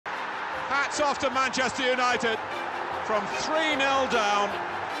Hats off to Manchester United from 3-0 down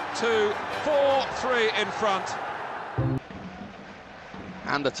to 4-3 in front.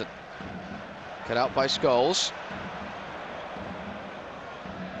 Anderton, cut out by Scholes.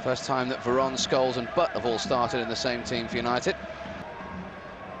 First time that Veron, Scholes and Butt have all started in the same team for United.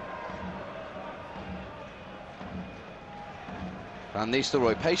 Van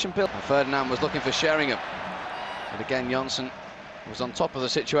Nistelrooy, patient build. Ferdinand was looking for Sheringham. But again, Janssen was on top of the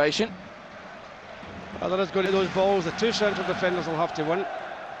situation. Well, there is going to be those balls. The two central defenders will have to win.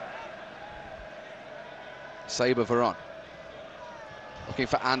 Sabre Veron. Looking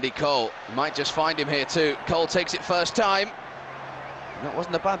for Andy Cole. He might just find him here too. Cole takes it first time. That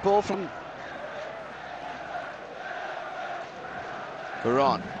wasn't a bad ball from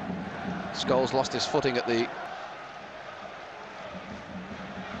Veron. Scholes lost his footing at the...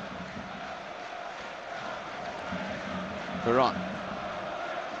 Veron.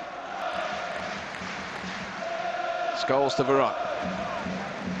 Scholes to Veron.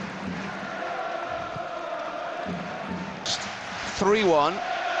 3-1.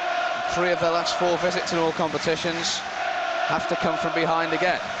 3 of their last 4 visits in all competitions have to come from behind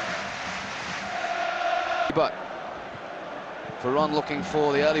again. But Veron looking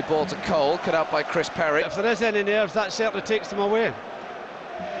for the early ball to Cole, cut out by Chris Perry. If there is any nerves, that certainly takes them away.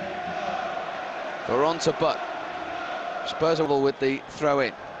 Veron to Butt. Spurs are with the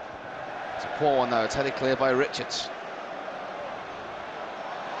throw-in. It's a poor one though, it's headed clear by Richards.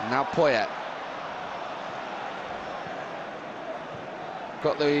 Now Poyet.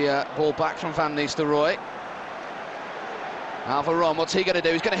 Got the ball back from Van Nistelrooy. Now Veron, what's he going to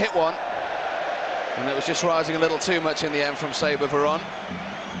do? He's going to hit one. And it was just rising a little too much in the end from Sabre Veron.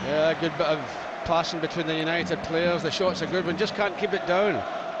 Yeah, good bit of passing between the United players. The shot's a good one, just can't keep it down.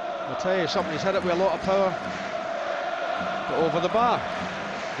 I'll tell you something, he's hit it with a lot of power. But over the bar.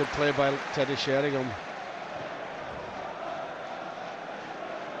 Good play by Teddy Sheringham.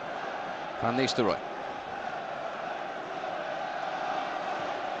 Van Nistelrooy.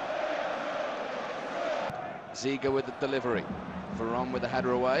 Ziga with the delivery. Veron with the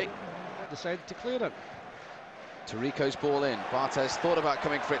header away. Decided to clear it. Tarico's ball in. Barthez thought about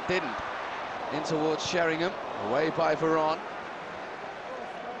coming for it, didn't. In towards Sheringham. Away by Veron.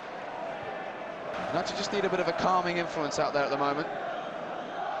 United just need a bit of a calming influence out there at the moment.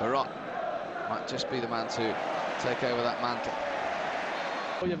 Veron might just be the man to take over that mantle.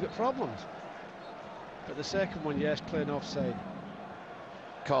 Oh, you've got problems. But the second one, yes, playing offside.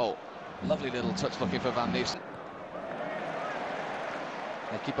 Cole. Lovely little touch looking for Van Nistelrooy.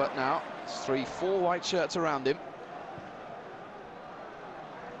 Nicky Butt now. It's 3-4 white shirts around him.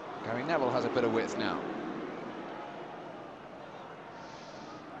 Gary Neville has a bit of width now.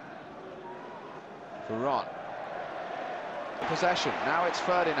 Veron. Possession. Now it's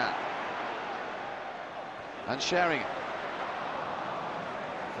Ferdinand. And Sheringham.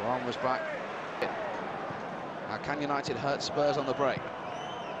 Veron was back. Now can United hurt Spurs on the break?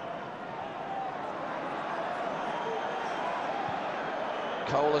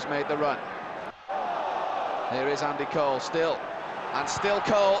 Cole has made the run. Here is Andy Cole, still, and still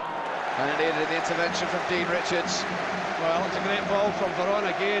Cole. And it needed an intervention from Dean Richards. Well, it's a great ball from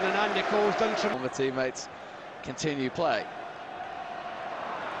Veron again, and Andy Cole's done some... All the teammates continue play.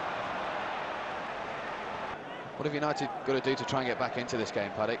 What have United got to do to try and get back into this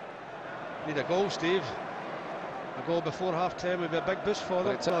game, Paddy? Need a goal, Steve. A goal before half-time would be a big boost for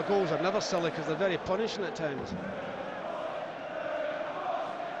them. Well, goals are never silly because they're very punishing at times.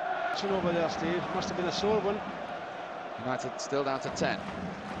 Over there, Steve. Must have been a sore one. United still down to 10.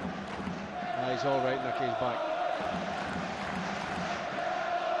 He's all right, Nicky, he's back.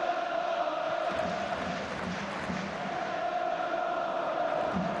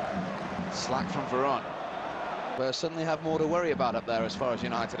 Slack from Veron. Spurs suddenly have more to worry about up there as far as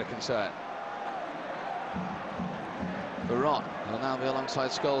United are concerned. Veron will now be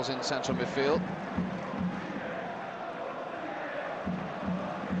alongside Scholes in central midfield.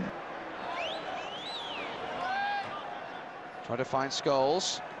 Try to find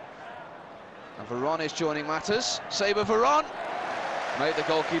Scholes. And Veron is joining matters. Sabre Veron made the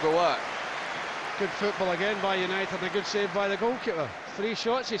goalkeeper work. Good football again by United and a good save by the goalkeeper. 3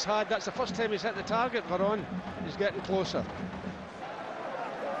 shots he's had. That's the first time he's hit the target. Veron is getting closer.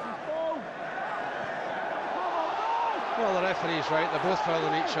 Well, the referee's right. They're both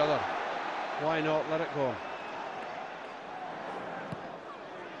fouling each other. Why not? Let it go.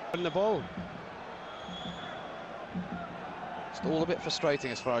 Win the ball. It's all a bit frustrating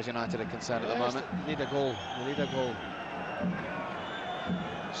as far as United are concerned at the moment. They need a goal. They need a goal.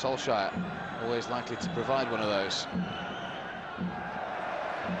 Solskjaer always likely to provide one of those.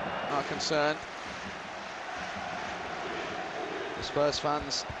 are concerned. The Spurs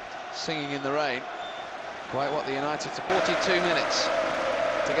fans singing in the rain. Quite what the United took 42 minutes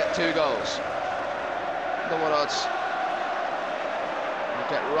to get 2 goals. Wonder what odds we'll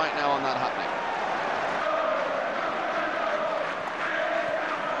get right now on that happening.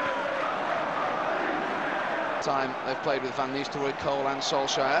 Time they've played with Van Nistelrooy, Cole and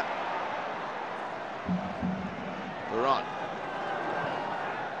Solskjaer. Veron.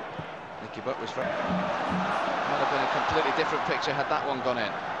 Nicky Butt was very... Might have been a completely different picture had that one gone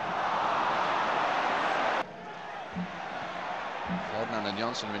in. Ferdinand and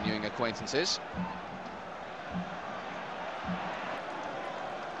Johnson renewing acquaintances.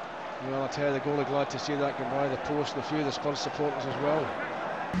 Well, I tell you, the goalie glad to see that go by the post and a few of the Spurs supporters as well.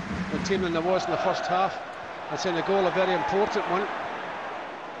 The team than there was in the first half. I'd say the goal a very important one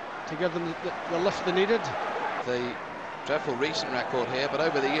to give them the lift they needed. The dreadful recent record here, but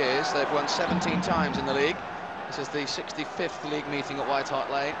over the years they've won 17 times in the league. This is the 65th league meeting at White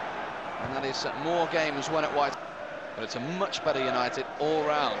Hart Lane, and that is more games won at White Hart. But it's a much better United all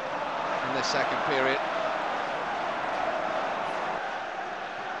round in this second period.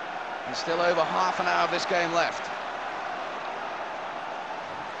 And still over half an hour of this game left.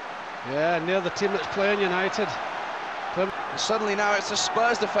 Yeah, near the team that's playing United. And suddenly now it's the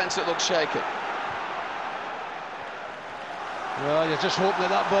Spurs defence that looks shaky. Well, you're just hoping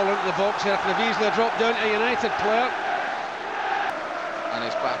that ball into the box here could have easily dropped down to a United player. And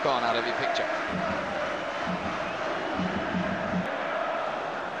he's back on out of your picture.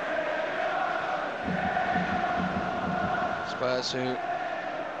 Spurs, who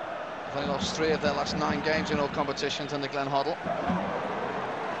have only lost 3 of their last 9 games in all competitions under Glenn Hoddle.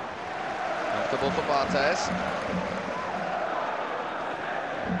 Comfortable for Barthez.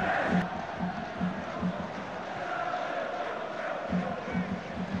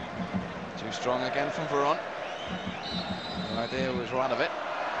 Too strong again from Veron. The idea was right of it.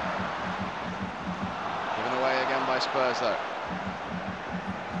 Given away again by Spurs though.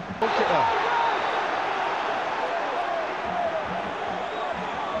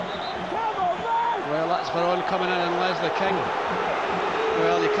 Well, that's Veron coming in and Leslie King.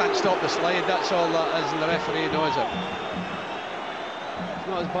 Well, you can't stop the slide, that's all that is, and the referee knows it. It's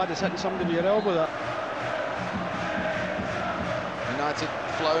not as bad as hitting somebody with your elbow, that. United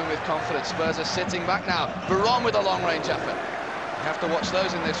flowing with confidence. Spurs are sitting back now. Veron with a long-range effort. You have to watch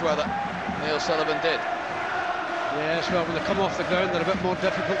those in this weather. Neil Sullivan did. Yes, well, when they come off the ground, they're a bit more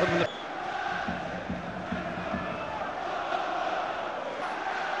difficult than when they...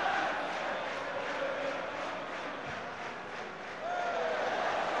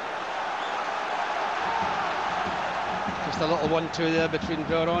 Just a little 1-2 there between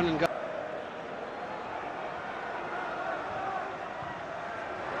Veron and...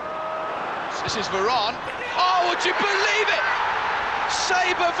 This is Veron. Oh, would you believe it?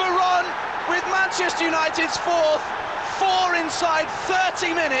 Sabre Veron with Manchester United's 4th. 4 inside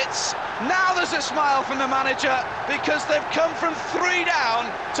 30 minutes. Now there's a smile from the manager because they've come from 3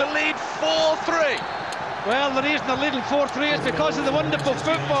 down to lead 4-3. Well, the reason they're leading 4-3 is because of the wonderful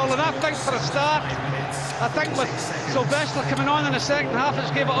football, and I think for a start, I think with Sebastian coming on in the second half, it's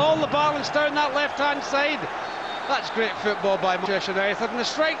gave it all the balance down that left-hand side. That's great football by Manchester United, and the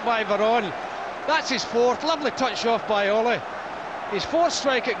strike by Veron. That's his 4th, lovely touch off by Ole. His 4th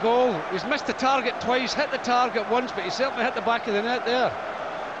strike at goal. He's missed the target twice, hit the target once, but he certainly hit the back of the net there.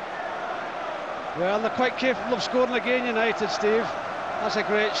 Well, they're quite capable of scoring again, United, Steve. That's a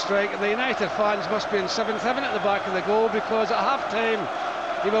great strike, and the United fans must be in 7th heaven at the back of the goal, because at half-time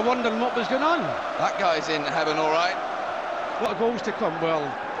they were wondering what was going on. That guy's in heaven, all right. A lot of goals to come. Well,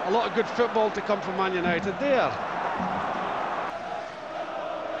 a lot of good football to come from Man United there.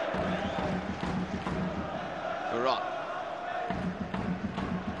 Veron.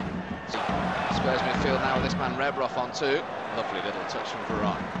 Spurs midfield now with this man Rebroff on 2. Lovely little touch from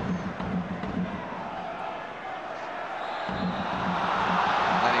Veron.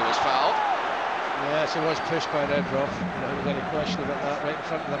 Then he was fouled. Yes, he was pushed by Rebroff. I don't think there's any question about that, right in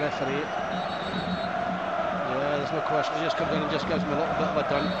front of the referee. Yeah, there's no question. He just comes in and just gives him a little bit of a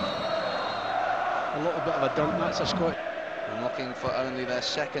dunk. A little bit of a dunk. That's a Scot. And looking for only their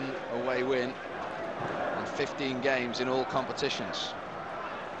 2nd away win in 15 games in all competitions.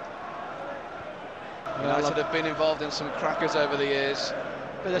 United have been involved in some crackers over the years.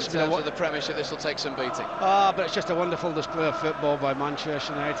 But in terms of the Premiership, this will take some beating. But it's just a wonderful display of football by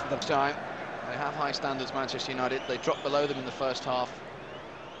Manchester United. This time, they have high standards, Manchester United. They dropped below them in the first half.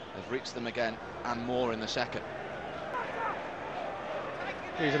 They've reached them again, and more in the second.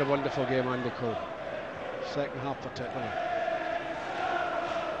 He's had a wonderful game, Andy Cole. Second half particularly.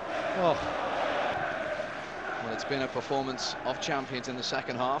 Oh. Well, it's been a performance of champions in the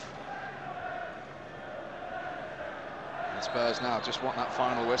second half. And Spurs now just want that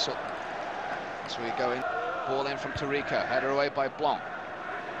final whistle. So we go in, ball in from Tariqa, header away by Blanc.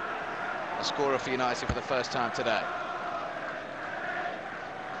 A scorer for United for the first time today.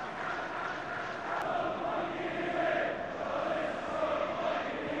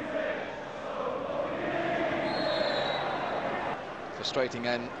 Frustrating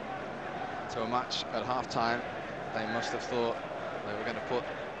end to a match at half-time. They must have thought they were going to put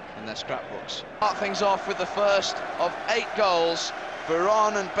in their scrapbooks. Start things off with the first of 8 goals.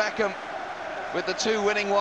 Veron and Beckham with the 2 winning ones.